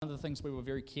things we were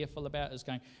very careful about is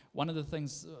let's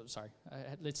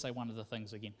say one of the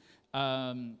things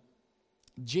again.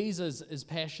 Jesus is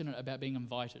passionate about being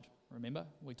invited. Remember?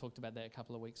 We talked about that a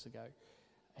couple of weeks ago.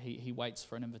 He waits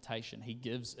for an invitation. He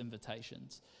gives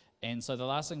invitations. And so the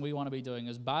last thing we want to be doing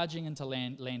is barging into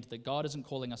land that God isn't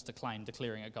calling us to claim,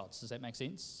 declaring it God's. Does that make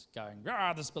sense? Going,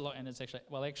 this belongs, and it's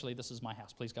actually, this is my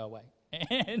house. Please go away.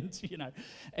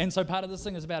 And so part of this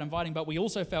thing is about inviting, but we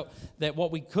also felt that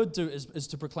what we could do is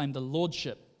to proclaim the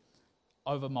lordship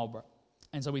over Marlborough.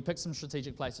 And so we picked some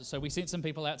strategic places. So we sent some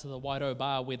people out to the Wairoa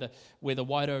Bar where the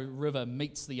Wairoa River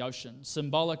meets the ocean,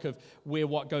 symbolic of where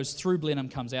what goes through Blenheim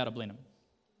comes out of Blenheim.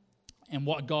 And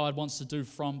what God wants to do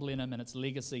from Blenheim and its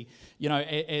legacy.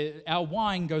 Our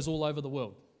wine goes all over the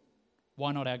world.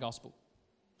 Why not our gospel?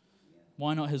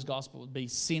 Why not his gospel be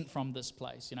sent from this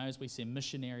place? As we send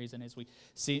missionaries and as we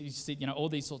see, all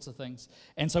these sorts of things.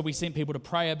 And so we sent people to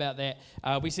pray about that.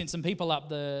 We sent some people up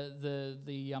the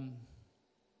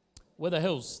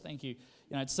hills. Thank you.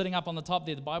 It's sitting up on the top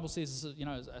there. The Bible says,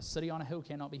 a city on a hill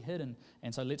cannot be hidden.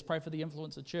 And so let's pray for the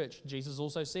influence of church. Jesus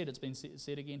also said, it's been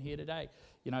said again here today,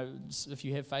 if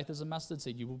you have faith as a mustard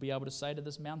seed, you will be able to say to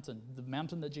this mountain. The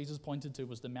mountain that Jesus pointed to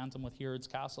was the mountain with Herod's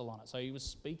castle on it. So he was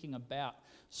speaking about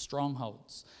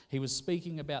strongholds. He was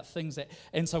speaking about things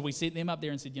and so we sent them up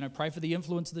there and said, pray for the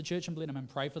influence of the church in Blenheim and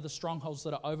pray for the strongholds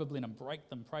that are over Blenheim. Break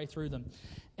them, pray through them.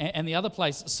 And the other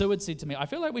place, Sue had said to me, I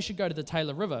feel like we should go to the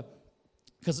Taylor River,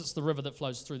 because it's the river that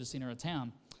flows through the centre of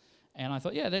town. And I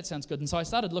thought, yeah, that sounds good. And so I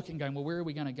started looking, going, well, where are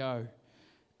we going to go?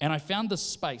 And I found this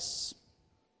space,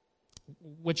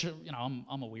 which,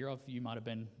 I'm aware of, you might have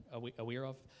been aware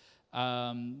of.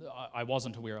 I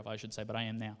wasn't aware of, I should say, but I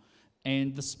am now.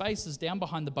 And the space is down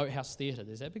behind the Boathouse Theatre.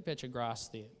 There's that big patch of grass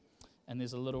there. And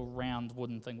there's a little round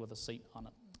wooden thing with a seat on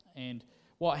it. And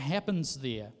what happens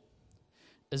there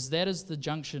is that is the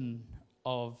junction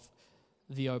of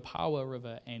the Opawa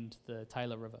River and the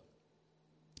Taylor River.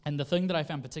 And the thing that I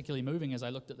found particularly moving as I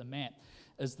looked at the map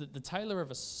is that the Taylor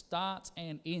River starts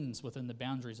and ends within the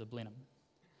boundaries of Blenheim.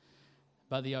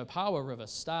 But the Opawa River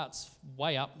starts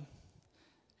way up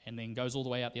and then goes all the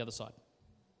way out the other side.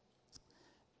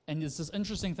 And there's this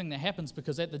interesting thing that happens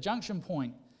because at the junction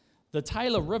point, the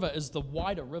Taylor River is the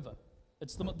wider river.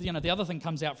 It's the other thing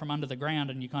comes out from under the ground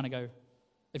and you kind of go,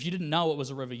 if you didn't know it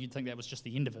was a river, you'd think that was just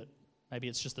the end of it. Maybe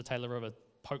it's just the Taylor River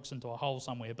pokes into a hole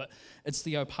somewhere, but it's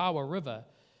the Opawa River.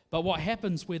 But what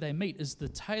happens where they meet is the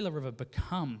Taylor River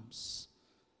becomes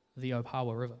the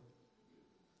Opawa River.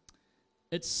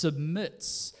 It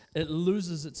submits, it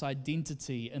loses its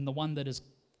identity in the one that has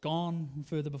gone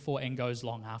further before and goes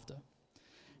long after.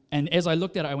 And as I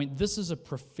looked at it, I went, this is a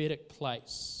prophetic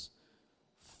place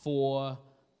for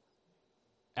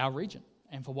our region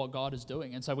and for what God is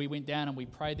doing. And so we went down and we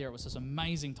prayed there. It was this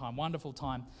amazing time, wonderful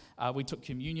time. We took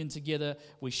communion together.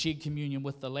 We shared communion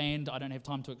with the land. I don't have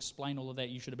time to explain all of that.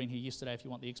 You should have been here yesterday if you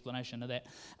want the explanation of that.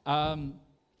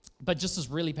 But just this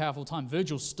really powerful time.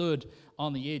 Virgil stood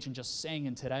on the edge and just sang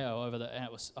in Te Reo over and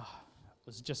it was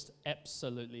just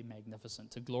absolutely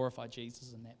magnificent to glorify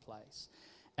Jesus in that place.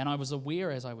 And I was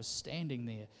aware as I was standing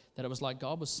there that it was like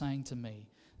God was saying to me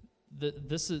that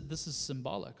this is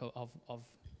symbolic of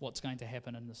what's going to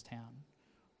happen in this town,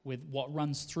 with what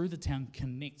runs through the town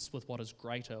connects with what is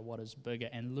greater, what is bigger,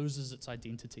 and loses its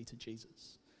identity to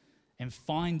Jesus,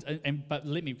 but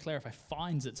let me clarify,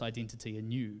 finds its identity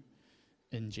anew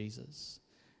in Jesus.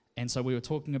 And so we were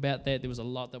talking about that. There was a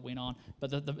lot that went on,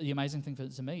 but the amazing thing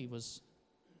to me was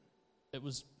it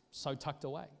was so tucked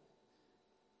away,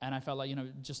 and I felt like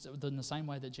just in the same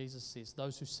way that Jesus says,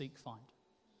 those who seek find.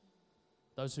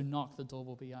 Those who knock, the door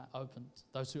will be opened.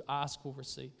 Those who ask will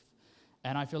receive.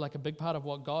 And I feel like a big part of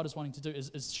what God is wanting to do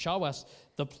is show us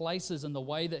the places and the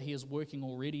way that he is working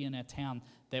already in our town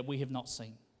that we have not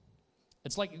seen.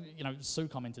 It's like, Sue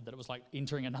commented that it was like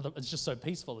entering it's just so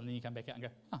peaceful, and then you come back out and go,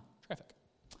 traffic.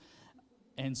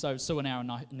 And so Sue and I are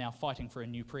now fighting for a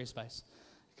new prayer space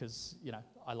because,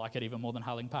 I like it even more than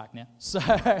Harling Park now.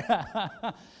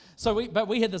 So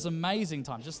we had this amazing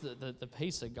time, just the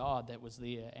peace of God that was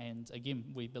there, and again,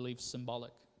 we believe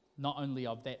symbolic, not only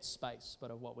of that space, but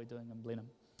of what we're doing in Blenheim.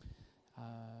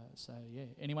 So yeah,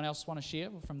 anyone else want to share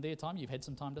from their time? You've had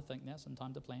some time to think now, some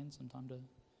time to plan, some time to...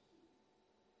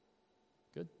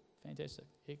 Good, fantastic,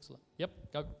 excellent.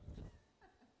 Yep, go.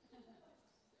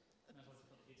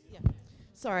 Yeah,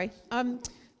 sorry.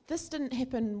 This didn't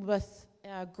happen with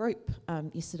our group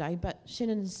yesterday, but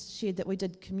Shannon's shared that we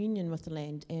did communion with the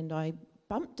land, and I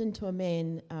bumped into a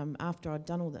man after I'd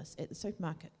done all this at the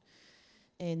supermarket,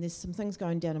 and there's some things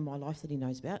going down in my life that he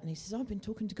knows about, and he says, I've been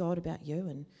talking to God about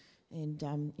you, and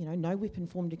no weapon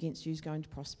formed against you is going to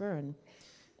prosper,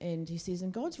 And he says,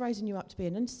 and God's raising you up to be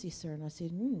an intercessor. And I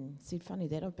said, said, funny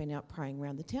that, I've been out praying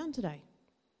around the town today.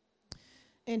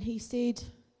 And he said,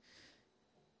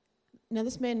 now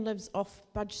this man lives off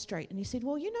Budge Street. And he said,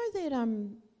 well, you know that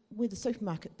where the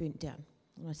supermarket burnt down?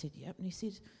 And I said, yep. And he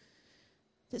said,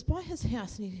 that's by his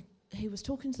house. And he was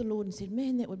talking to the Lord and said,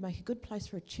 man, that would make a good place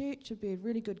for a church. It would be a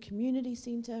really good community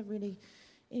centre, really.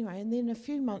 Anyway, and then a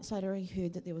few months later, he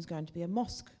heard that there was going to be a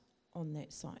mosque on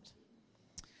that site.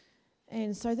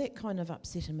 And so that kind of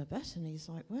upset him a bit, and he's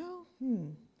like, well,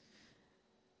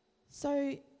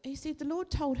 So he said the Lord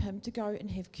told him to go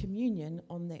and have communion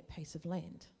on that piece of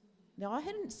land. Now, I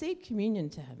hadn't said communion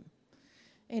to him.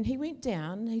 And he went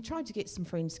down, he tried to get some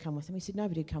friends to come with him. He said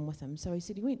nobody would come with him. So he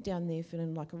said he went down there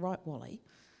feeling like a right wally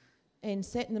and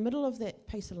sat in the middle of that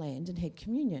piece of land and had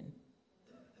communion.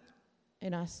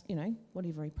 And asked,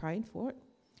 whatever he prayed for it.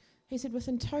 He said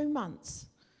within 2 months,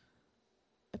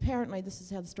 apparently this is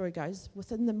how the story goes,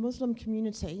 within the Muslim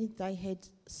community, they had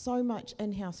so much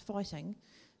in-house fighting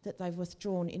that they've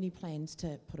withdrawn any plans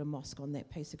to put a mosque on that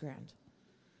piece of ground.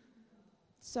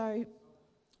 So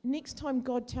next time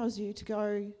God tells you to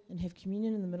go and have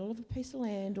communion in the middle of a piece of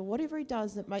land, or whatever he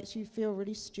does that makes you feel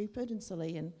really stupid and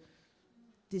silly, and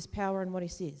there's power in what he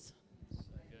says.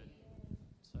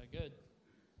 So good.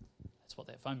 That's what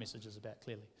that phone message is about,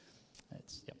 clearly.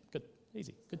 It's, good,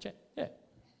 easy, good chat. Yeah,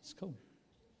 it's cool.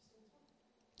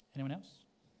 Anyone else?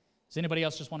 Does anybody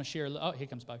else just want to share? Oh, here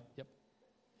comes Bo. Yep.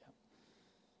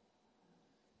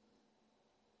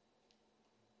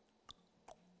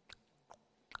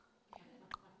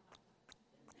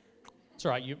 It's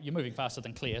all right, you're moving faster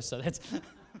than Claire, so that's...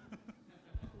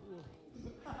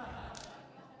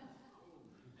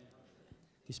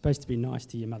 You're supposed to be nice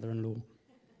to your mother-in-law.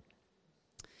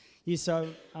 Yeah, so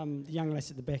the young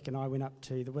lass at the back and I went up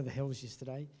to the Wither Hills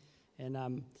yesterday,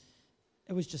 and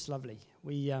it was just lovely.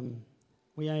 We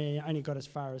only got as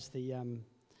far as the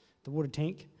water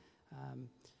tank,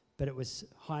 but it was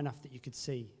high enough that you could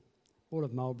see all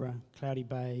of Marlborough, Cloudy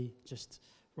Bay, just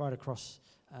right across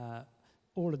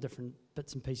all the different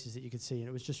bits and pieces that you could see. And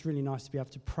it was just really nice to be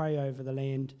able to pray over the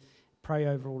land, pray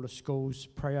over all the schools,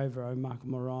 pray over Omaka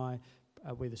Marae,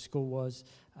 where the school was,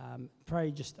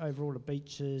 pray just over all the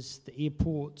beaches, the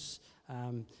airports,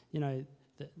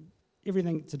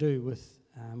 everything to do with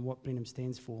what Blenheim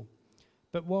stands for.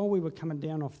 But while we were coming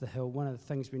down off the hill, one of the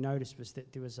things we noticed was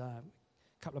that there was a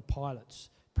couple of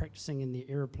pilots practicing in their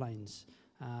aeroplanes.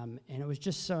 And it was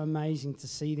just so amazing to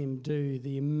see them do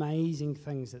the amazing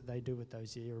things that they do with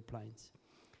those aeroplanes.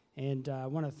 And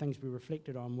one of the things we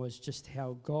reflected on was just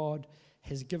how God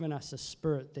has given us a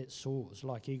spirit that soars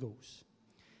like eagles.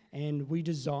 And we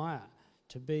desire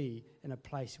to be in a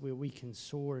place where we can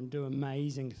soar and do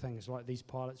amazing things like these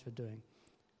pilots were doing.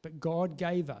 But God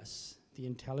gave us the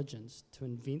intelligence to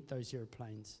invent those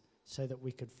airplanes so that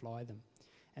we could fly them.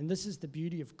 And this is the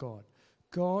beauty of God.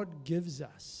 God gives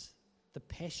us the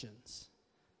passions,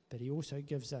 but he also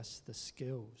gives us the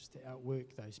skills to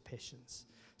outwork those passions.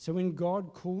 So when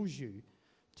God calls you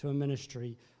to a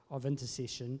ministry of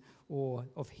intercession or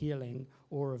of healing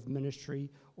or of ministry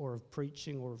or of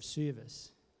preaching or of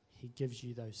service, he gives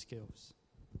you those skills.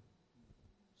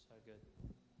 So good.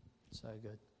 So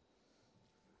good.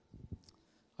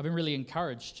 I've been really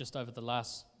encouraged just over the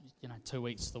last 2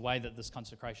 weeks, the way that this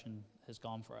consecration has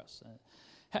gone for us.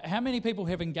 How many people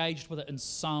have engaged with it in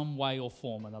some way or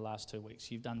form in the last 2 weeks?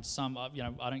 You've done some, I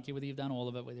don't care whether you've done all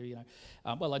of it, whether,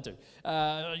 well, I do.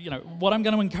 What I'm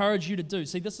going to encourage you to do,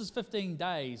 see, this is 15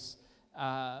 days,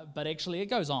 but actually it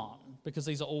goes on because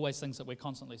these are always things that we're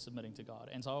constantly submitting to God.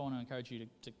 And so I want to encourage you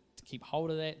to keep hold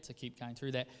of that, to keep going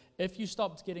through that. If you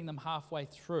stopped getting them halfway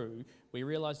through, we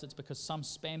realized it's because some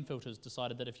spam filters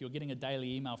decided that if you're getting a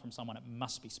daily email from someone, it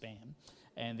must be spam,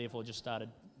 and therefore just started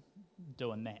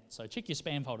doing that. So check your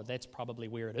spam folder, that's probably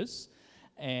where it is.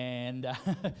 And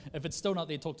if it's still not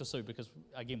there, talk to Sue, because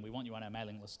again, we want you on our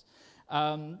mailing list.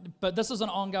 But this is an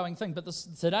ongoing thing. But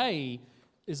today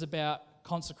is about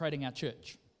consecrating our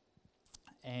church.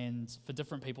 And for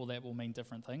different people, that will mean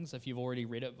different things. If you've already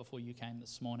read it before you came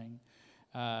this morning,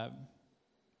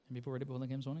 people read it before they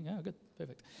came this morning? Oh, good,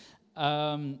 perfect.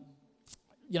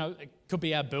 It could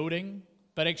be our building,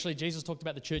 but actually Jesus talked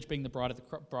about the church being the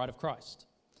bride of Christ.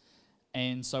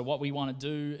 And so what we want to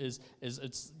do is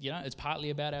it's partly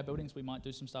about our buildings. We might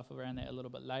do some stuff around that a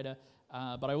little bit later.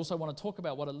 But I also want to talk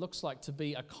about what it looks like to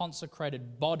be a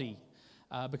consecrated body.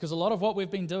 Because a lot of what we've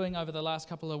been doing over the last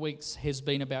couple of weeks has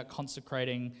been about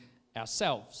consecrating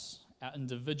ourselves, our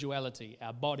individuality,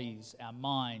 our bodies, our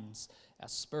minds, our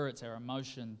spirits, our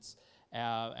emotions,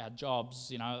 our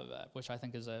jobs, which I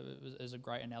think is a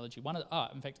great analogy.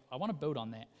 In fact, I want to build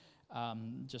on that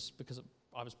just because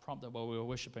I was prompted while we were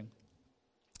worshiping.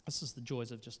 This is the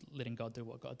joys of just letting God do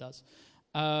what God does.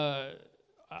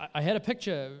 I had a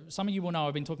picture. Some of you will know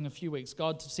I've been talking a few weeks.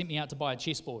 God sent me out to buy a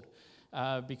chessboard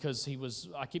because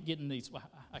I kept getting these.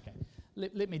 Okay,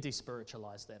 let me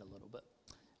despiritualize that a little bit.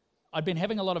 I'd been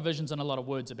having a lot of visions and a lot of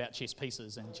words about chess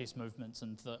pieces and chess movements,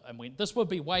 and went, this would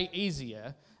be way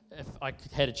easier if I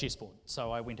had a chessboard.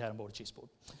 So I went out and bought a chessboard.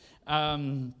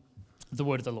 The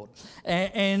word of the Lord.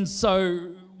 And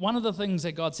so one of the things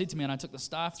that God said to me, and I took the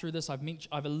staff through this,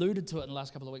 I've alluded to it in the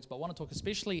last couple of weeks, but I want to talk,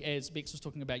 especially as Bex was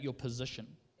talking about your position,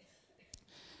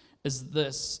 is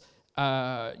this,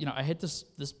 I had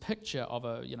this picture of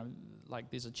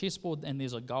there's a chessboard and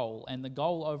there's a goal, and the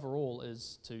goal overall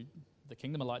is to the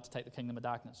kingdom of light to take the kingdom of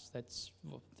darkness.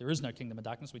 There is no kingdom of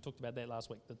darkness. We talked about that last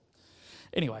week. But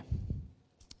anyway.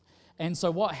 And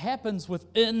so what happens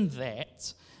within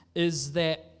that is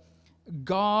that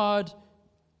God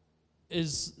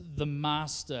is the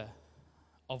master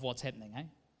of what's happening.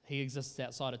 He exists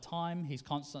outside of time. He's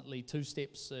constantly 2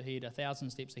 steps ahead, 1,000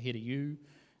 steps ahead of you,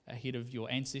 ahead of your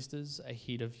ancestors,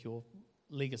 ahead of your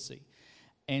legacy.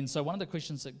 And so one of the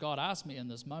questions that God asked me in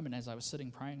this moment as I was sitting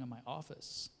praying in my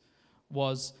office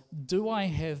was, do I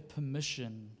have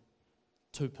permission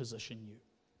to position you?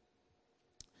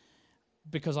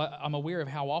 Because I'm aware of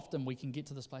how often we can get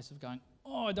to this place of going,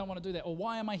 oh, I don't want to do that, or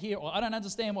why am I here, or I don't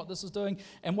understand what this is doing.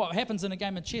 And what happens in a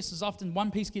game of chess is often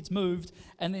one piece gets moved,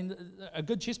 and then a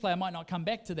good chess player might not come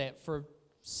back to that for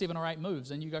 7 or 8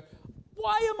 moves, and you go,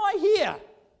 why am I here?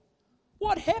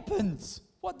 What happens?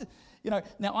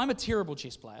 Now I'm a terrible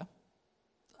chess player.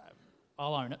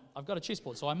 I'll own it. I've got a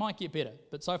chessboard, so I might get better,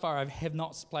 but so far I have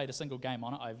not played a single game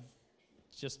on it. I've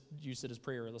just used it as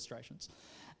prayer illustrations.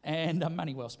 And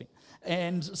money well spent.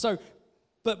 And so,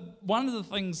 but one of the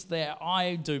things that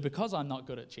I do, because I'm not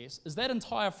good at chess, is that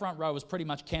entire front row is pretty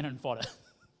much cannon fodder,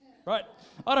 right?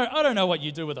 I don't know what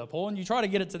you do with a pawn. You try to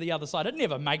get it to the other side. It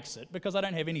never makes it because I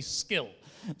don't have any skill.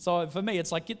 So for me,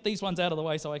 it's like, get these ones out of the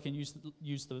way so I can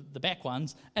use the back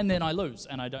ones, and then I lose.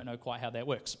 And I don't know quite how that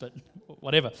works, but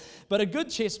whatever. But a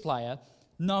good chess player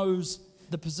knows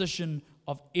the position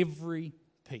of every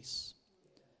piece.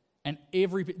 And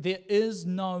there is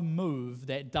no move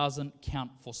that doesn't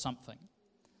count for something.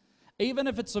 Even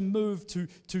if it's a move to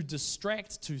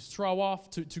distract, to throw off,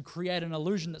 to create an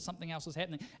illusion that something else is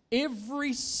happening,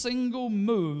 every single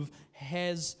move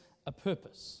has a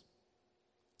purpose.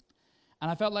 And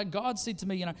I felt like God said to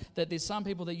me, that there's some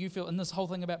people that you feel, in this whole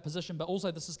thing about position, but also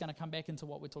this is going to come back into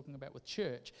what we're talking about with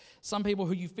church. Some people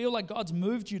who you feel like God's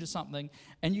moved you to something,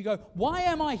 and you go, why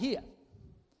am I here?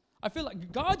 I feel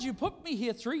like, God, you put me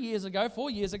here 3 years ago, 4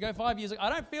 years ago, 5 years ago.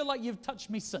 I don't feel like you've touched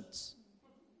me since.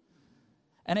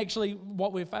 And actually,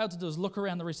 what we've failed to do is look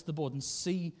around the rest of the board and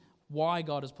see why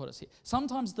God has put us here.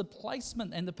 Sometimes the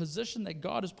placement and the position that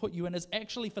God has put you in is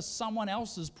actually for someone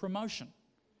else's promotion.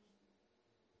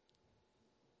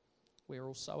 We're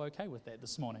all so okay with that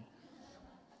this morning.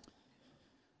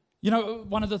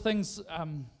 One of the things...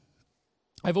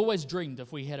 I've always dreamed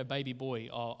if we had a baby boy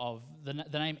of the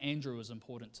name Andrew is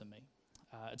important to me.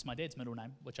 It's my dad's middle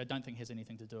name, which I don't think has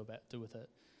anything to do with it.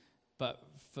 But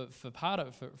for part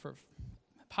of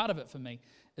it for me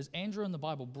is Andrew in the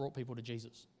Bible brought people to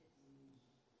Jesus.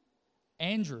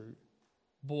 Andrew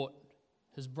brought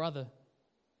his brother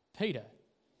Peter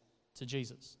to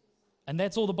Jesus. And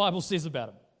that's all the Bible says about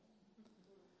him.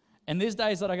 And there's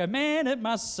days that I go, man, it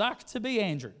must suck to be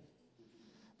Andrew.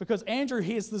 Because Andrew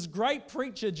hears this great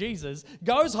preacher, Jesus,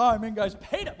 goes home and goes,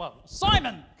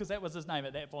 Simon, because that was his name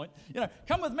at that point,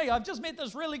 come with me. I've just met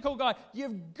this really cool guy.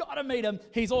 You've got to meet him.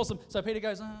 He's awesome. So Peter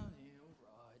goes, oh, yeah,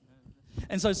 all right.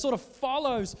 And so sort of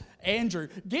follows Andrew,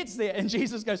 gets there, and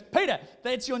Jesus goes, Peter,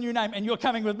 that's your new name, and you're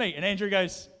coming with me. And Andrew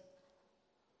goes,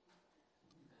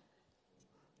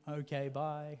 okay,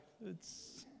 bye.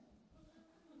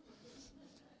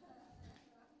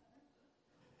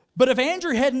 But if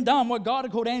Andrew hadn't done what God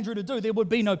had called Andrew to do, there would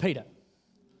be no Peter.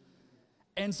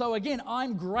 And so again,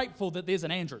 I'm grateful that there's an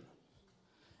Andrew.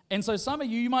 And so some of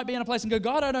you might be in a place and go,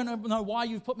 God, I don't know why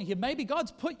you've put me here. Maybe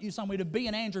God's put you somewhere to be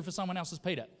an Andrew for someone else's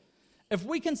Peter. If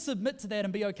we can submit to that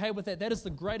and be okay with that, that is the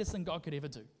greatest thing God could ever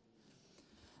do.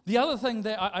 The other thing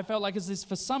that I felt like is this,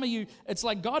 for some of you, it's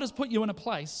like God has put you in a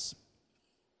place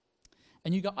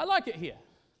and you go, I like it here.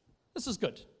 This is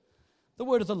good. The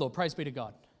word of the Lord, praise be to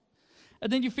God.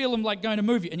 And then you feel him like going to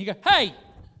move you, and you go, hey,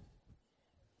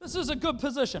 this is a good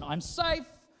position. I'm safe.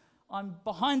 I'm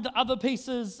behind the other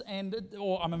pieces,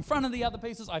 or I'm in front of the other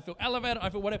pieces. I feel elevated. I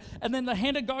feel whatever. And then the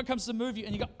hand of God comes to move you,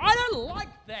 and you go, I don't like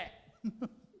that.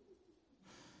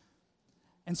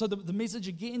 And so the message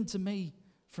again to me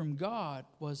from God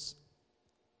was,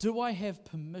 do I have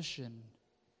permission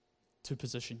to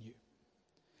position you?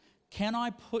 Can I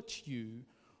put you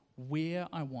where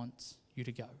I want you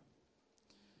to go?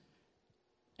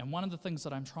 And one of the things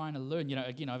that I'm trying to learn,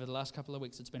 again, over the last couple of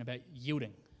weeks, it's been about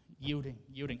yielding,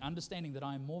 understanding that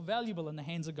I am more valuable in the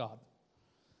hands of God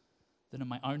than in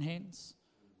my own hands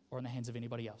or in the hands of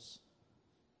anybody else.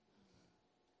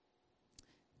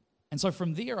 And so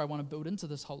from there, I want to build into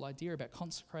this whole idea about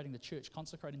consecrating the church,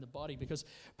 consecrating the body, because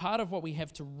part of what we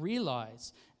have to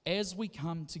realize as we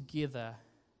come together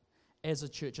as a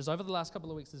church is over the last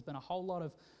couple of weeks, there's been a whole lot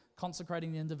of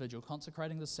consecrating the individual,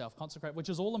 consecrating the self, which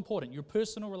is all important. Your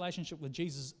personal relationship with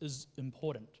Jesus is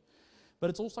important. But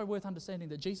it's also worth understanding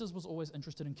that Jesus was always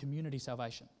interested in community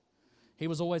salvation. He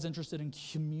was always interested in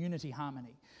community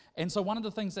harmony. And so one of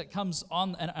the things that comes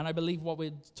on, and I believe what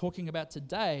we're talking about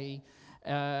today,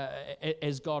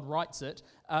 as God writes it,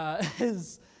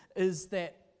 is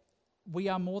that we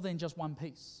are more than just one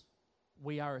piece.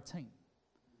 We are a team.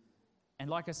 And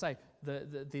like I say,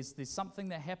 there's something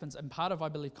that happens, and part of, I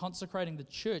believe, consecrating the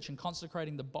church and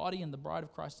consecrating the body and the bride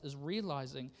of Christ is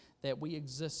realizing that we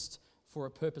exist for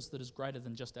a purpose that is greater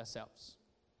than just ourselves.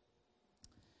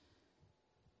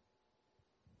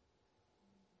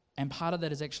 And part of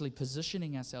that is actually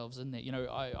positioning ourselves in that.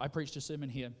 I preached a sermon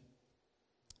here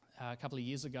a couple of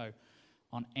years ago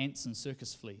on ants and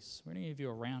circus fleas. Were any of you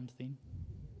around then?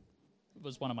 It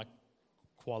was one of my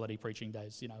quality preaching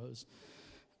days,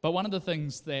 But one of the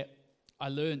things that I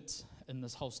learnt in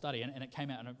this whole study, and it came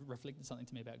out and it reflected something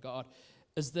to me about God,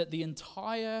 is that the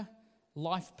entire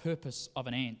life purpose of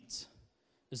an ant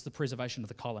is the preservation of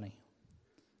the colony,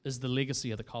 is the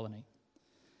legacy of the colony,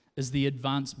 is the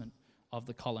advancement of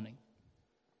the colony.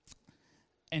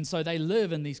 And so they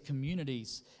live in these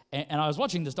communities. And I was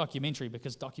watching this documentary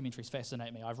because documentaries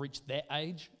fascinate me. I've reached that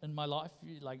age in my life.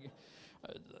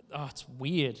 It's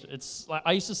weird. It's like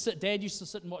Dad used to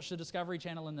sit and watch the Discovery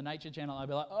Channel and the Nature Channel. I'd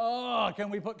be like, can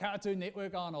we put Cartoon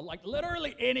Network on? Or like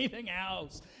literally anything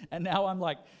else. And now I'm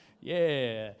like,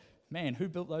 yeah, man, who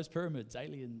built those pyramids?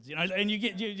 Aliens, and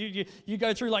you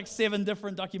go through like 7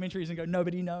 different documentaries and go,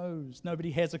 nobody knows.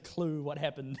 Nobody has a clue what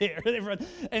happened there.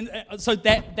 and so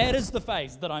that is the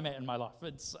phase that I'm at in my life.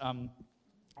 It's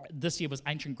this year was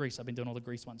ancient Greece. I've been doing all the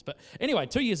Greece ones. But anyway,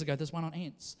 2 years ago, there's one on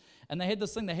ants. And they had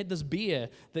this bear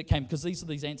that came, because these are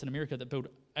these ants in America that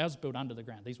ours build under the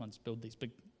ground. These ones build these big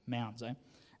mounds,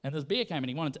 And this bear came and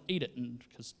he wanted to eat it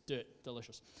because dirt,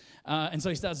 delicious. And so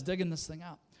he starts digging this thing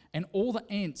up. And all the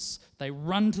ants, they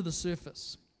run to the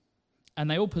surface. And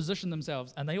they all position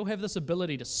themselves. And they all have this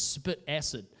ability to spit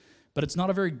acid. But it's not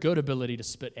a very good ability to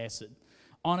spit acid.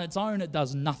 On its own, it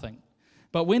does nothing.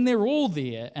 But when they're all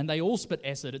there and they all spit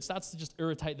acid, it starts to just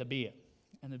irritate the bear.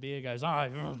 And the bear goes,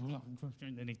 and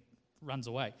then he runs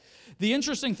away. The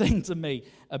interesting thing to me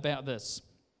about this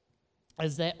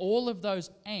is that all of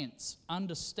those ants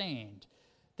understand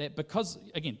that because,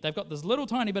 again, they've got this little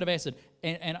tiny bit of acid,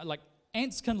 and like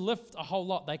ants can lift a whole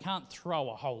lot, they can't throw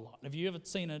a whole lot. Have you ever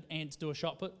seen an ant do a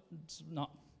shot put? It's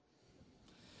not.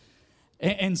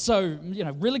 And so,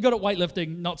 really good at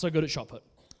weightlifting, not so good at shot put.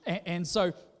 And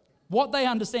so what they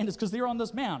understand is because they're on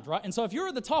this mound, right? And so if you're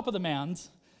at the top of the mound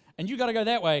and you got to go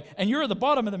that way and you're at the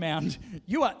bottom of the mound,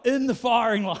 you are in the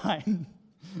firing line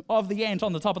of the ant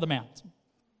on the top of the mound.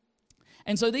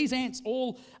 And so these ants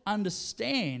all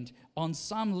understand on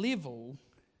some level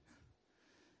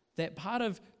that part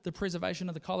of the preservation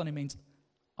of the colony means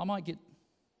I might get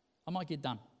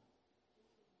done.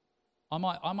 I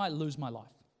might lose my life.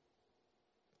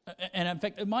 And in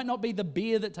fact, it might not be the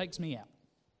bear that takes me out.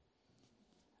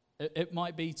 It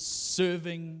might be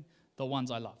serving the ones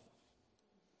I love.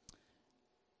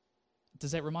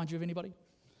 Does that remind you of anybody?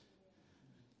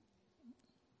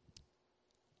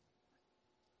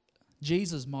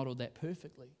 Jesus modeled that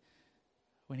perfectly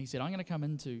when he said, I'm going to come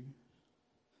into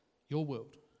your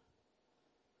world,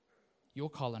 your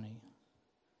colony,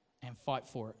 and fight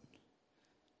for it,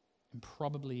 and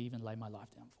probably even lay my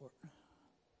life down for it.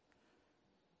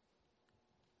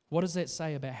 What does that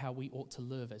say about how we ought to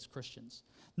live as Christians?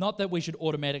 Not that we should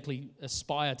automatically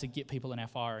aspire to get people in our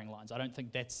firing lines. I don't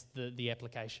think that's the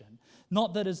application.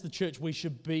 Not that as the church we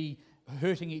should be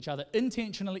hurting each other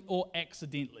intentionally or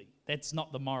accidentally. That's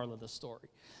not the moral of the story.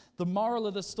 The moral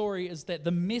of the story is that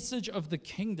the message of the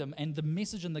kingdom and the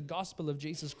message in the gospel of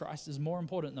Jesus Christ is more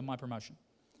important than my promotion,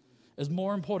 is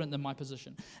more important than my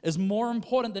position, is more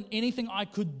important than anything I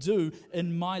could do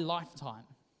in my lifetime.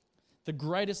 The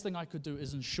greatest thing I could do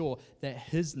is ensure that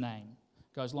his name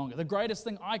goes longer. The greatest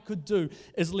thing I could do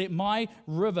is let my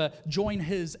river join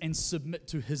his and submit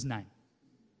to his name.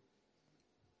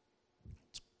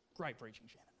 It's great preaching,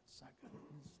 Shannon. It's so good.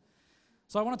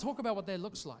 So I want to talk about what that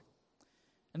looks like.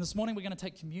 And this morning we're going to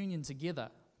take communion together,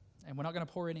 and we're not going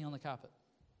to pour any on the carpet.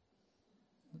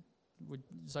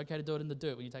 It's okay to do it in the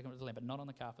dirt when you take them to the lamp, but not on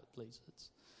the carpet, please.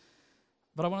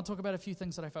 But I want to talk about a few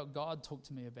things that I felt God talked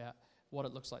to me about what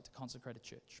it looks like to consecrate a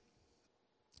church,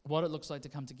 what it looks like to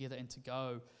come together and to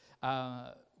go.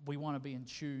 We want to be in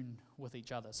tune with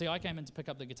each other. See, I came in to pick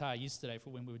up the guitar yesterday for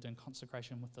when we were doing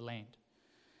consecration with the land.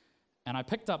 And I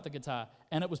picked up the guitar,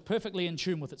 and it was perfectly in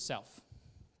tune with itself.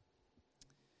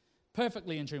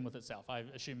 Perfectly in tune with itself. I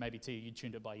assume maybe to you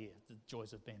tuned it by ear. The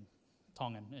joys of being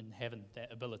Tongan and having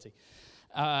that ability.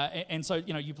 And so,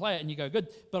 you play it and you go, good.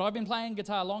 But I've been playing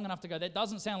guitar long enough to go, that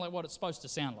doesn't sound like what it's supposed to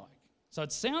sound like. So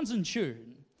it sounds in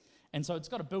tune, and so it's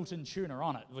got a built-in tuner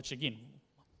on it, which again,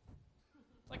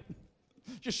 like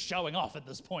just showing off at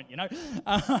this point,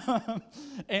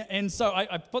 and so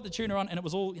I put the tuner on, and it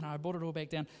was all, I brought it all back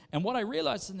down. And what I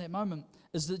realized in that moment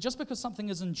is that just because something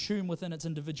is in tune within its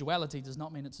individuality does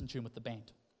not mean it's in tune with the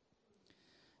band.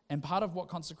 And part of what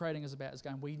consecrating is about is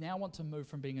going, we now want to move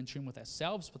from being in tune with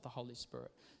ourselves with the Holy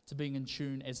Spirit to being in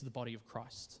tune as the body of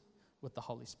Christ with the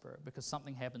Holy Spirit, because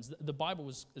something happens. The Bible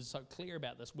is so clear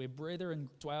about this. Where brethren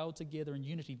dwell together in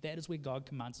unity, that is where God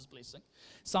commands His blessing.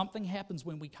 Something happens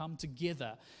when we come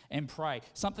together and pray.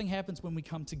 Something happens when we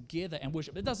come together and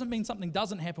worship. It doesn't mean something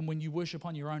doesn't happen when you worship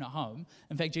on your own at home.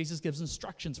 In fact, Jesus gives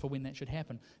instructions for when that should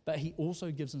happen, but He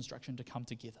also gives instruction to come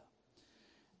together.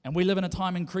 And we live in a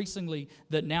time increasingly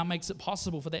that now makes it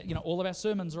possible for that. All of our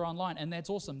sermons are online, and that's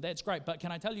awesome. That's great. But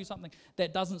can I tell you something?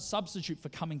 That doesn't substitute for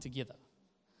coming together.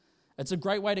 It's a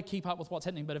great way to keep up with what's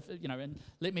happening, but and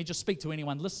let me just speak to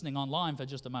anyone listening online for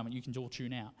just a moment. You can all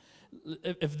tune out.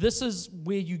 If this is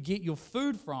where you get your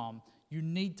food from, you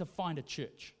need to find a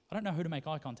church. I don't know who to make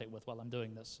eye contact with while I'm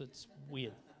doing this. It's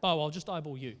weird. Oh, I'll just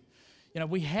eyeball you.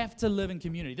 We have to live in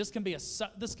community. This can be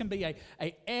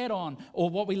a add-on, or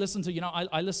what we listen to.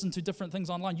 I listen to different things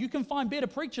online. You can find better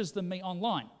preachers than me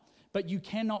online, but you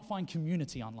cannot find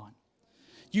community online.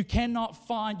 You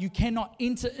cannot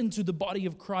enter into the body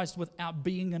of Christ without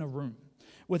being in a room,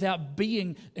 without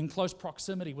being in close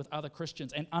proximity with other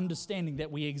Christians and understanding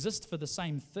that we exist for the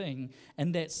same thing,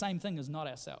 and that same thing is not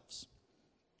ourselves.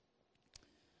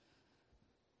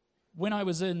 When I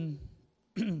was in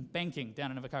banking down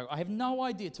in Invercargill, I have no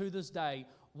idea to this day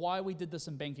why we did this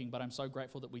in banking, but I'm so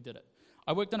grateful that we did it.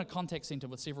 I worked in a contact center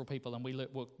with several people, and we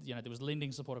worked, there was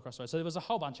lending support across the road. So there was a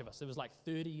whole bunch of us. There was like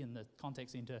 30 in the contact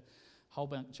center, a whole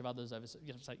bunch of others over,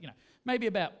 maybe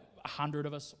about 100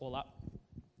 of us all up.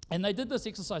 And they did this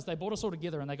exercise. They brought us all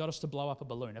together, and they got us to blow up a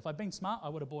balloon. If I'd been smart, I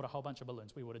would have bought a whole bunch of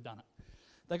balloons. We would have done it.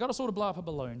 They got us all to blow up a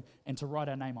balloon and to write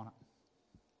our name on it.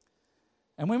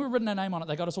 And when we'd written our name on it,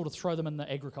 they got us all to throw them in the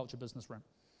agriculture business room.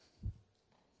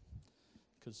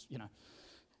 Because,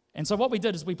 And so what we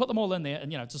did is we put them all in there,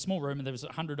 and, it's a small room, and there was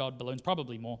 100-odd balloons,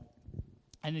 probably more.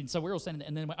 And then so we're all standing there,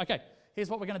 and then okay, here's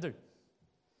what we're going to do.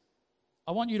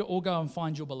 I want you to all go and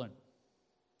find your balloon.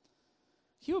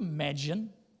 Can you imagine?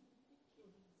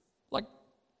 Like,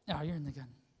 you're in the gun.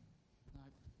 No.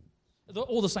 They're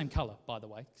all the same color, by the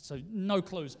way, so no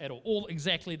clues at all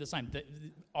exactly the same, the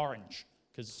orange,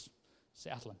 because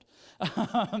Southland.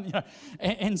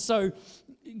 And so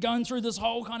going through this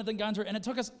whole kind of thing, and it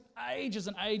took us ages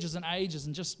and ages and ages,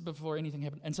 and just before anything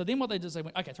happened. And so then what they did is they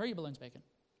went, okay, throw your balloons back in.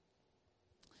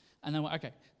 And they went,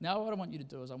 okay, now what I want you to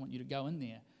do is I want you to go in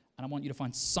there, and I want you to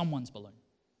find someone's balloon.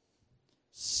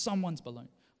 Someone's balloon.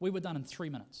 We were done in 3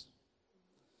 minutes.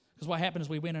 Because what happened is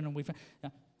we went in and we found,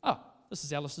 this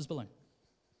is Alice's balloon.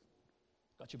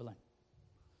 Got your balloon.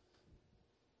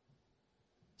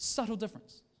 Subtle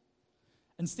difference.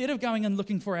 Instead of going and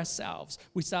looking for ourselves,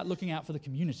 we start looking out for the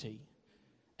community.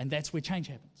 And that's where change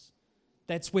happens.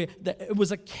 That's where it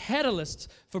was a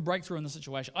catalyst for breakthrough in the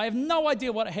situation. I have no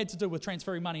idea what it had to do with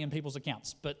transferring money in people's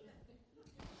accounts, but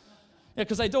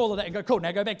because they do all of that and go, cool,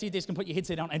 now go back to your desk and put your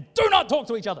headset on and do not talk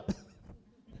to each other.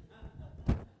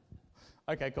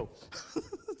 Okay, cool.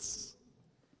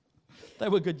 They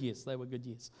were good years.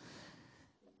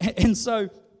 And so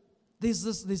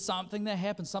there's something that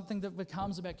happens, something that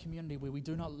becomes about community where we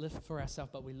do not live for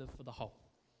ourselves, but we live for the whole.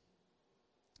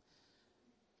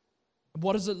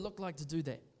 What does it look like to do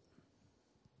that?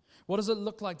 What does it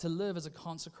look like to live as a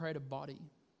consecrated body?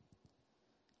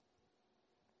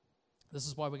 This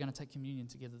is why we're going to take communion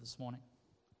together this morning.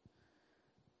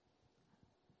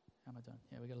 How am I doing?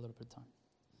 Yeah, we got a little bit of time.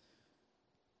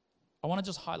 I want to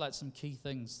just highlight some key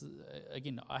things.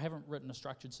 Again, I haven't written a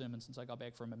structured sermon since I got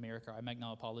back from America. I make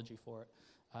no apology for it.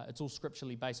 It's all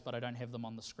scripturally based, but I don't have them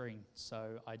on the screen.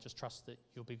 So I just trust that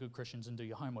you'll be good Christians and do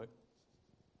your homework.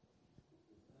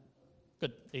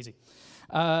 Good, easy.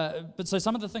 But so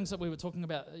some of the things that we were talking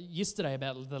about yesterday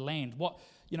about the land,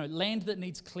 land that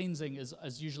needs cleansing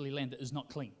is usually land that is not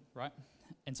clean, right?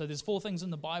 And so there's 4 things in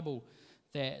the Bible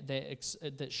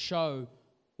that show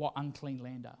what unclean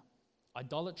land are: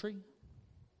 idolatry,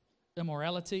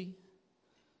 immorality,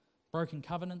 broken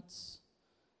covenants,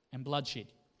 and bloodshed.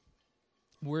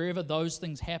 Wherever those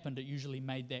things happened, it usually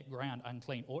made that ground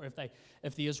unclean. Or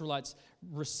if the Israelites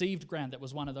received ground that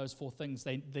was one of those 4 things,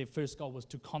 their first goal was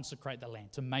to consecrate the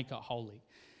land, to make it holy.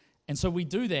 And so we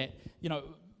do that,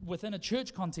 within a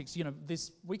church context,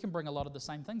 we can bring a lot of the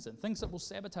same things in. Things that will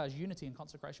sabotage unity and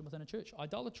consecration within a church: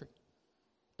 idolatry,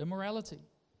 immorality,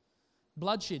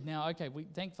 bloodshed. Now, okay,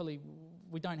 thankfully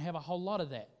we don't have a whole lot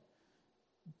of that,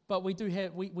 but we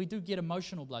do get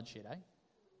emotional bloodshed.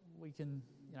 We can,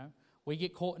 we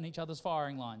get caught in each other's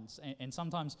firing lines, and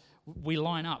sometimes we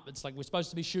line up. It's like we're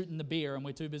supposed to be shooting the bear, and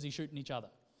we're too busy shooting each other.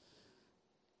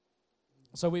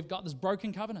 So we've got this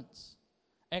broken covenants.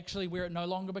 Actually, where it no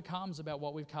longer becomes about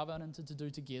what we've covenanted to do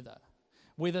together,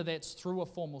 whether that's through a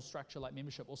formal structure like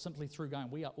membership or simply through going,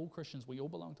 we are all Christians, we all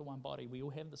belong to one body, we all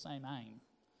have the same aim.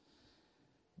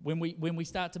 When we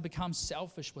start to become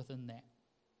selfish within that,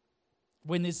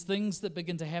 when there's things that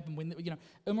begin to happen, when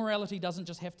immorality doesn't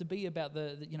just have to be about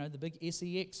the big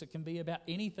sex. It can be about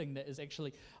anything that is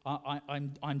actually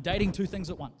I'm dating 2 things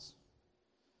at once.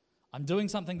 I'm doing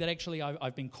something that actually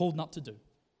I've been called not to do.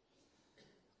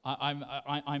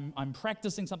 I'm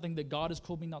practicing something that God has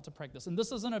called me not to practice. And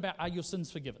this isn't about, are your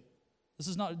sins forgiven? This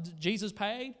is not, Jesus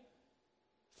paid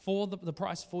for the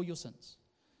price for your sins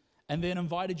and then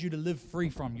invited you to live free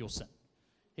from your sin.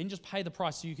 He didn't just pay the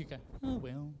price so you could go, oh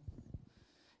well.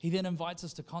 He then invites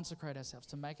us to consecrate ourselves,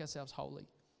 to make ourselves holy.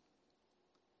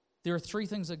 There are 3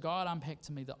 things that God unpacked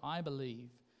to me that I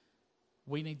believe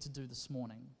we need to do this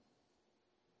morning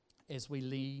as we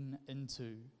lean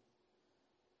into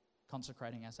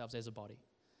consecrating ourselves as a body.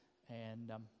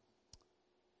 And I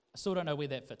still don't know where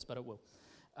that fits, but it will.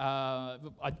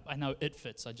 I know it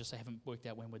fits, I just haven't worked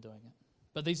out when we're doing it.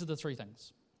 But these are the 3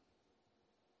 things.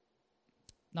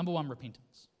 Number 1,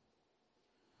 repentance.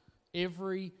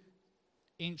 Every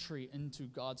entry into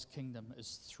God's kingdom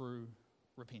is through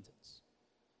repentance.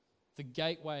 The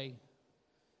gateway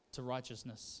to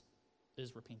righteousness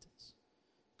is repentance.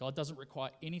 God doesn't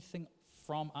require anything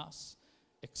from us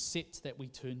except that we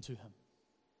turn to Him.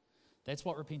 That's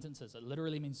what repentance is. It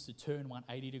literally means to turn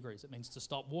 180 degrees. It means to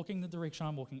stop walking the direction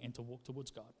I'm walking and to walk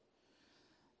towards God.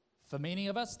 For many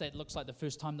of us, that looks like the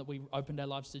first time that we opened our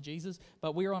lives to Jesus,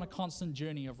 but we're on a constant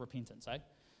journey of repentance.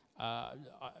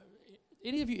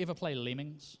 Any of you ever play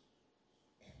Lemmings?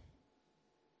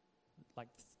 Like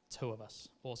 2 of us.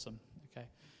 Awesome. Okay.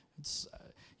 It's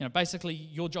basically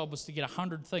your job was to get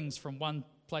 100 things from one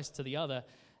place to the other,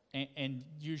 and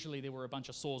usually there were a bunch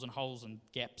of saws and holes and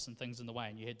gaps and things in the way,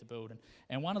 and you had to build.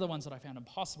 And one of the ones that I found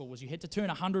impossible was you had to turn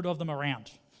 100 of them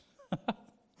around.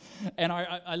 And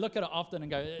I look at it often and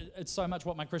go, it's so much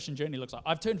what my Christian journey looks like.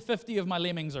 I've turned 50 of my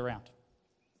lemmings around.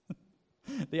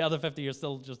 The other 50 are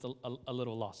still just a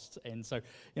little lost. And so,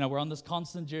 we're on this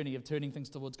constant journey of turning things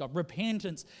towards God.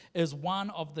 Repentance is one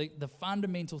of the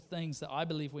fundamental things that I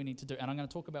believe we need to do. And I'm going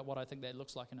to talk about what I think that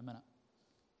looks like in a minute.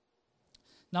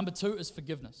 Number 2 is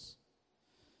forgiveness.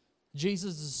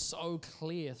 Jesus is so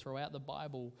clear throughout the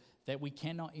Bible that we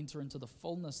cannot enter into the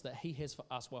fullness that He has for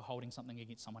us while holding something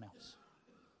against someone else.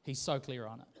 He's so clear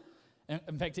on it.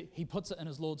 In fact, He puts it in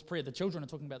His Lord's Prayer. The children are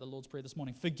talking about the Lord's Prayer this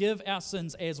morning. Forgive our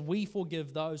sins as we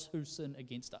forgive those who sin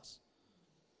against us.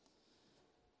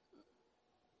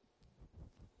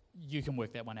 You can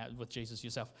work that one out with Jesus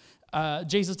yourself.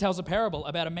 Jesus tells a parable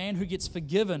about a man who gets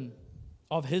forgiven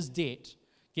of his debt,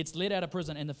 gets let out of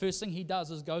prison, and the first thing he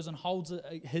does is goes and holds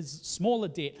his smaller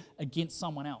debt against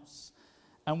someone else.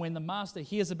 And when the master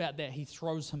hears about that, he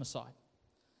throws him aside.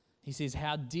 He says,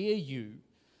 how dare you?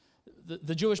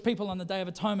 The Jewish people on the Day of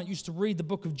Atonement used to read the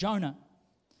book of Jonah.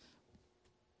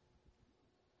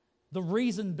 The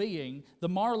reason being, the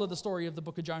moral of the story of the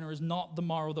book of Jonah is not the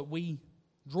moral that we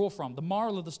draw from. The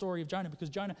moral of the story of Jonah, because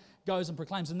Jonah goes and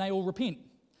proclaims, and they all repent.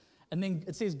 And then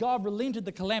it says God relented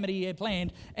the calamity He had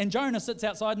planned, and Jonah sits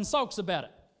outside and sulks about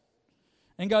it.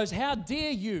 And goes, how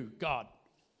dare you, God?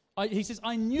 He says,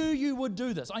 I knew you would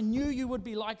do this. I knew you would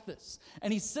be like this.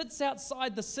 And he sits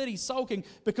outside the city sulking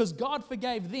because God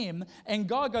forgave them. And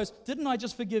God goes, didn't I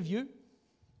just forgive you?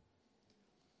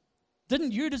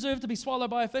 Didn't you deserve to be swallowed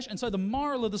by a fish? And so the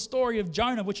moral of the story of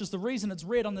Jonah, which is the reason it's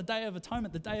read on the Day of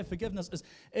Atonement, the Day of Forgiveness, is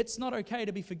it's not okay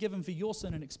to be forgiven for your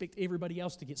sin and expect everybody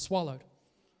else to get swallowed.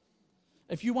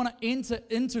 If you want to enter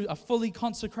into a fully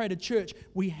consecrated church,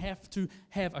 we have to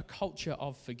have a culture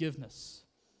of forgiveness.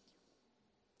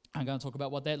 I'm going to talk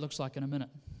about what that looks like in a minute.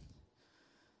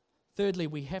 Thirdly,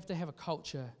 we have to have a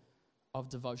culture of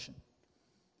devotion.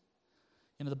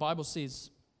 You know, the Bible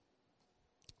says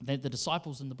that the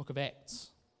disciples in the book of Acts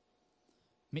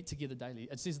met together daily.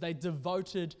 It says they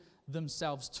devoted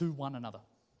themselves to one another,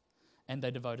 and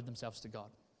they devoted themselves to God.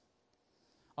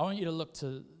 I want you to look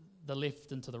to the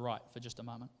left and to the right for just a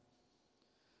moment.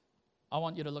 I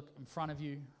want you to look in front of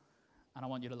you, and I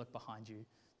want you to look behind you.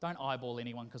 Don't eyeball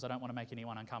anyone, because I don't want to make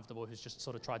anyone uncomfortable who's just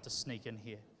sort of tried to sneak in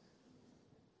here.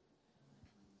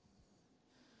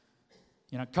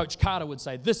 You know, Coach Carter would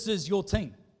say, this is your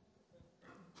team.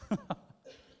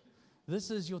 This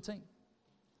is your team.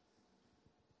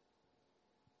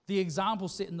 The example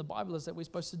set in the Bible is that we're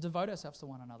supposed to devote ourselves to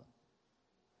one another.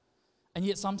 And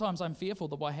yet sometimes I'm fearful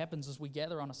that what happens is we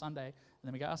gather on a Sunday and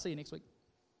then we go, I'll see you next week.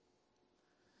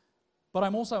 But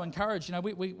I'm also encouraged. You know,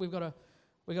 we've got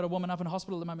a woman up in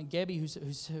hospital at the moment, Gabby,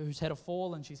 who's had a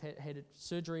fall and she's had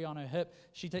surgery on her hip.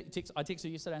 I texted her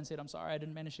yesterday and said, I'm sorry I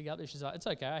didn't manage to get up there. She's like, it's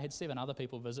okay, I had 7 other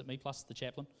people visit me, plus the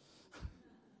chaplain.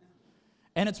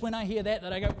 And it's when I hear that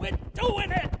I go, we're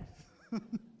doing it!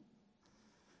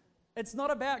 It's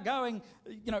not about going,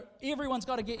 you know, everyone's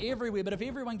got to get everywhere, but if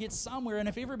everyone gets somewhere and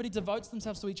if everybody devotes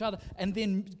themselves to each other and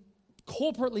then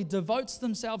corporately devotes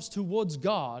themselves towards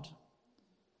God,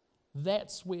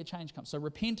 that's where change comes. So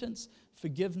repentance,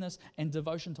 forgiveness, and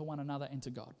devotion to one another and to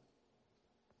God.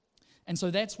 And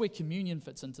so that's where communion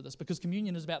fits into this, because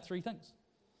communion is about 3 things.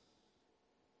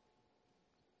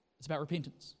 It's about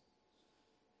repentance.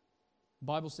 The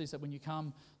Bible says that when you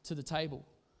come to the table,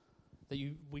 that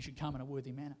we should come in a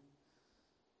worthy manner,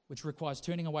 which requires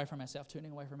turning away from ourselves,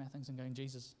 turning away from our things and going,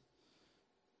 Jesus,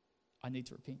 I need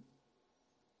to repent.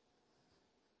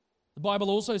 The Bible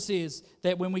also says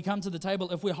that when we come to the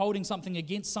table, if we're holding something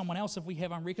against someone else, if we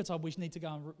have unreconciled, we need to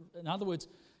go. In other words,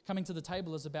 coming to the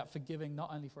table is about forgiving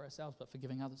not only for ourselves, but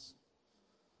forgiving others.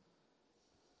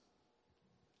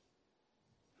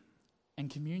 And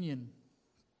communion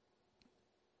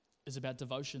is about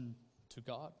devotion to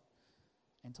God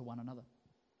and to one another.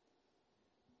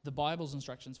 The Bible's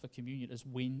instructions for communion is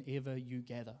whenever you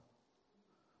gather,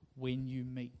 when you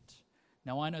meet.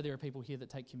 Now, I know there are people here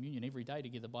that take communion every day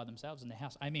together by themselves in their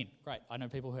house. Amen. Great. I know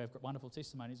people who have wonderful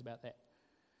testimonies about that.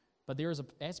 But there is an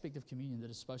aspect of communion that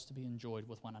is supposed to be enjoyed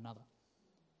with one another.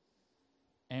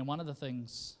 And one of the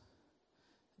things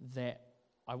that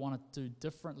I want to do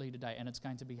differently today, and it's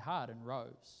going to be hard in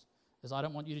rows, is I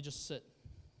don't want you to just sit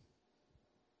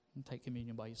and take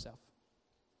communion by yourself.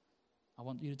 I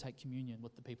want you to take communion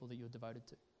with the people that you're devoted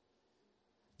to.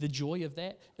 The joy of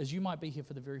that is you might be here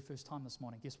for the very first time this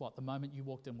morning. Guess what? The moment you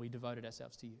walked in, we devoted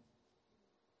ourselves to you.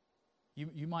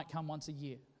 You might come once a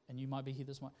year, and you might be here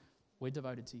this morning. We're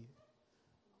devoted to you.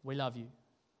 We love you.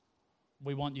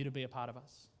 We want you to be a part of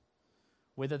us.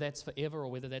 Whether that's forever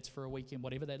or whether that's for a weekend,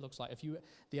 whatever that looks like.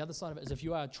 The other side of it is if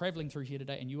you are traveling through here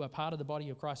today and you are part of the body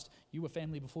of Christ, you were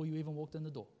family before you even walked in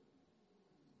the door.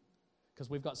 Because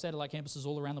we've got satellite campuses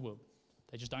all around the world.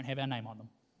 They just don't have our name on them.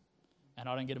 And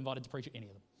I don't get invited to preach at any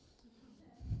of them.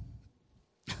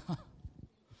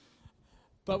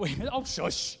 But oh,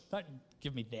 shush, don't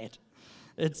give me that.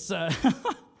 It's,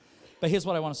 but here's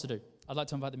what I want us to do. I'd like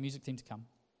to invite the music team to come.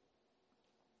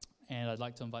 And I'd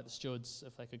like to invite the stewards,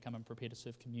 if they could come and prepare to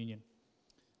serve communion.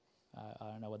 I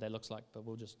don't know what that looks like, but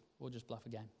we'll just bluff a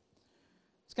game.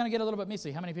 It's going to get a little bit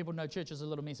messy. How many people know church is a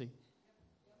little messy?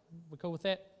 We're cool with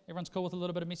that? Everyone's cool with a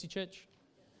little bit of messy church?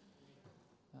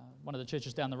 One of the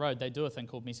churches down the road, they do a thing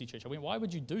called Messy Church. I went, why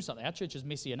would you do something? Our church is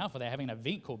messy enough without having an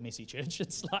event called Messy Church.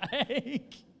 It's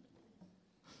like...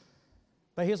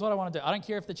 But here's what I want to do. I don't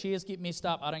care if the chairs get messed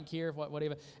up. I don't care if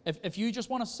whatever. If you just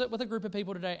want to sit with a group of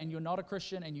people today and you're not a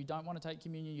Christian and you don't want to take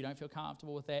communion, you don't feel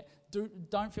comfortable with that,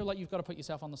 don't feel like you've got to put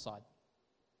yourself on the side.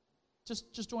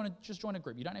 Just join a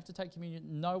group. You don't have to take communion.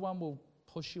 No one will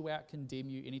push you out, condemn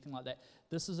you, anything like that.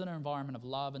 This is an environment of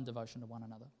love and devotion to one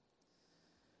another.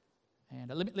 And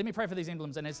let me pray for these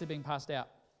emblems, and as they're being passed out,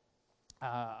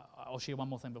 I'll share one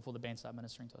more thing before the band start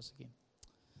ministering to us again.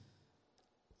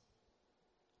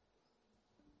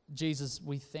 Jesus,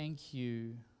 we thank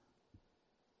you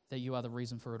that you are the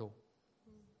reason for it all.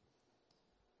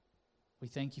 We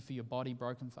thank you for your body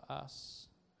broken for us,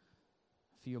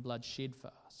 for your blood shed for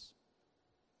us.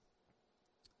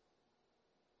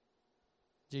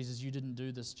 Jesus, you didn't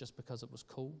do this just because it was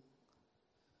cool.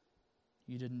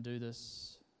 You didn't do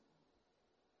this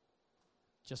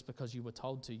just because you were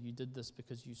told to. You did this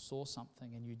because you saw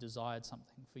something and you desired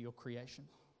something for your creation.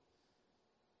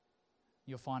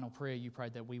 Your final prayer, you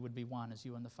prayed that we would be one as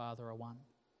you and the Father are one.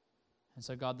 And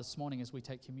so, God, this morning as we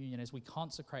take communion, as we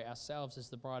consecrate ourselves as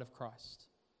the bride of Christ,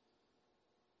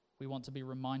 We want to be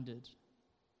reminded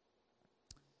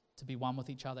to be one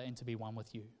with each other and to be one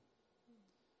with you.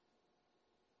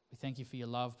 We thank you for your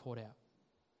love poured out.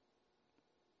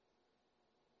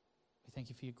 We thank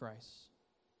you for your grace.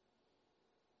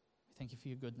 We thank you for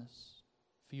your goodness,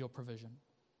 for your provision.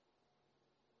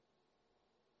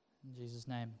 In Jesus'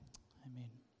 name, amen.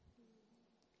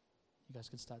 You guys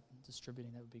could start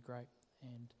distributing, that would be great.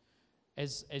 And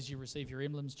as you receive your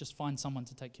emblems, just find someone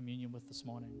to take communion with this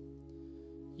morning.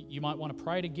 You might want to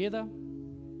pray together.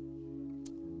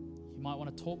 You might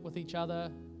want to talk with each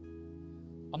other.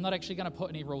 I'm not actually going to put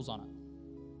any rules on it,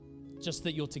 just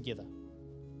that you're together.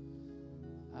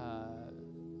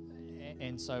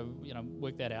 And so,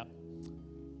 work that out.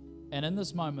 And in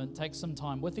this moment, take some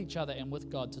time with each other and with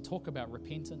God to talk about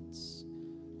repentance,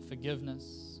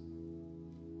 forgiveness,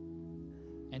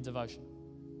 and devotion.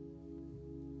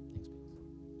 Thanks, please.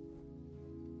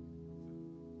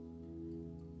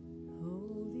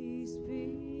 Oh, these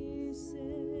pieces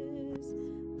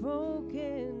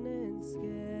broken and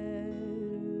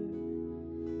scattered,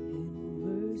 in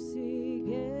mercy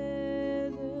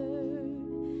gathered,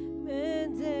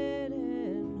 mended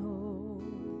and whole,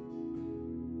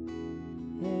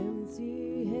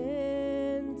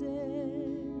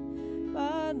 empty-handed,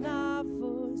 but not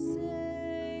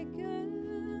forsaken.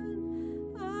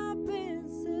 I've been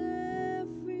set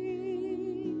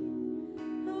free.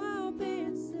 I've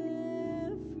been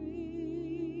set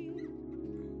free.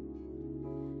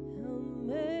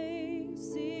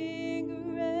 Amazing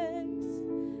grace,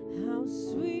 how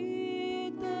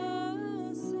sweet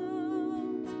the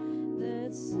sound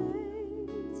that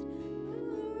saved a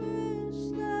wretch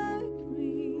like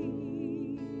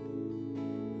me.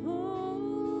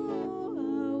 Oh, I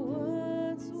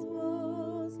once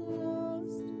was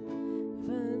lost,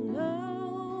 but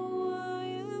now I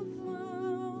am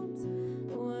found.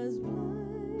 Was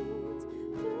blind,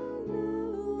 but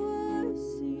now I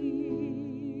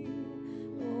see.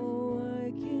 Oh,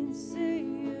 I can see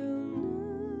you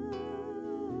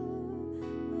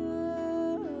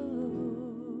now.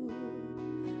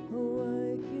 Oh,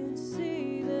 I can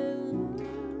see the love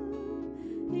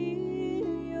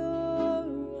in your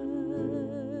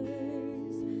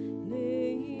eyes,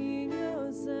 laying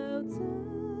yourself down,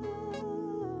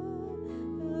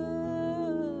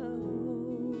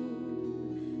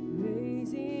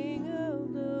 raising up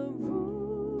the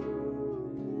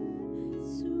broken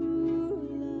to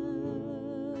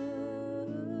life.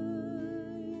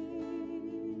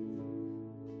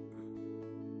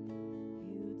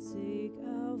 You take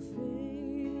our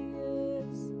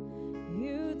failures,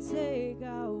 you take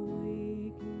our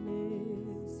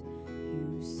weakness,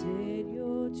 you set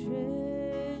your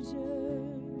treasure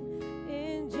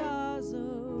in jars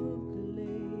of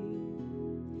clay.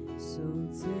 So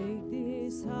take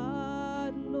this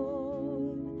heart,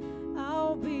 Lord,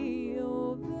 I'll be